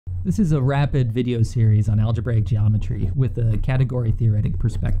This is a rapid video series on algebraic geometry with a category theoretic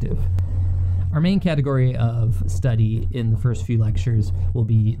perspective. Our main category of study in the first few lectures will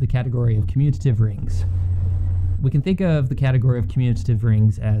be the category of commutative rings. We can think of the category of commutative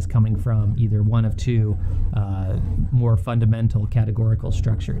rings as coming from either one of two more fundamental categorical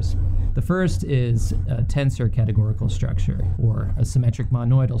structures. The first is a tensor categorical structure, or a symmetric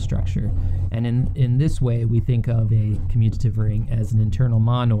monoidal structure. And in this way, we think of a commutative ring as an internal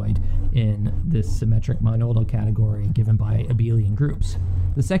monoid in this symmetric monoidal category given by abelian groups.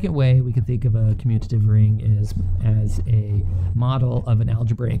 The second way we can think of a commutative ring is as a model of an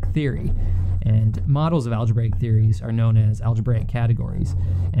algebraic theory. And models of algebraic theories are known as algebraic categories.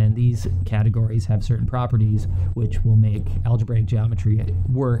 And these categories have certain properties which will make algebraic geometry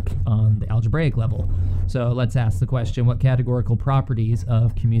work on the algebraic level. So let's ask the question, what categorical properties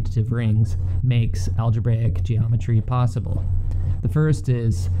of commutative rings makes algebraic geometry possible? The first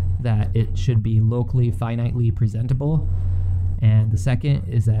is that it should be locally finitely presentable. And the second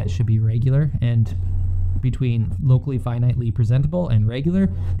is that it should be regular. And between locally finitely presentable and regular,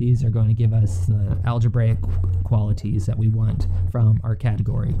 these are going to give us the algebraic qualities that we want from our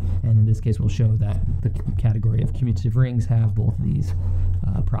category. And in this case, we'll show that the category of commutative rings have both of these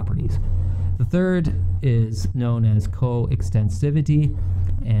properties. The third is known as coextensivity,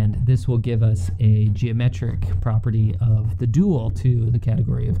 and this will give us a geometric property of the dual to the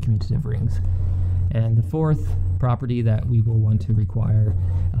category of commutative rings. And the fourth property that we will want to require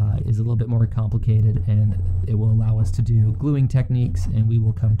is a little bit more complicated, and it will allow us to do gluing techniques, and we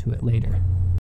will come to it later.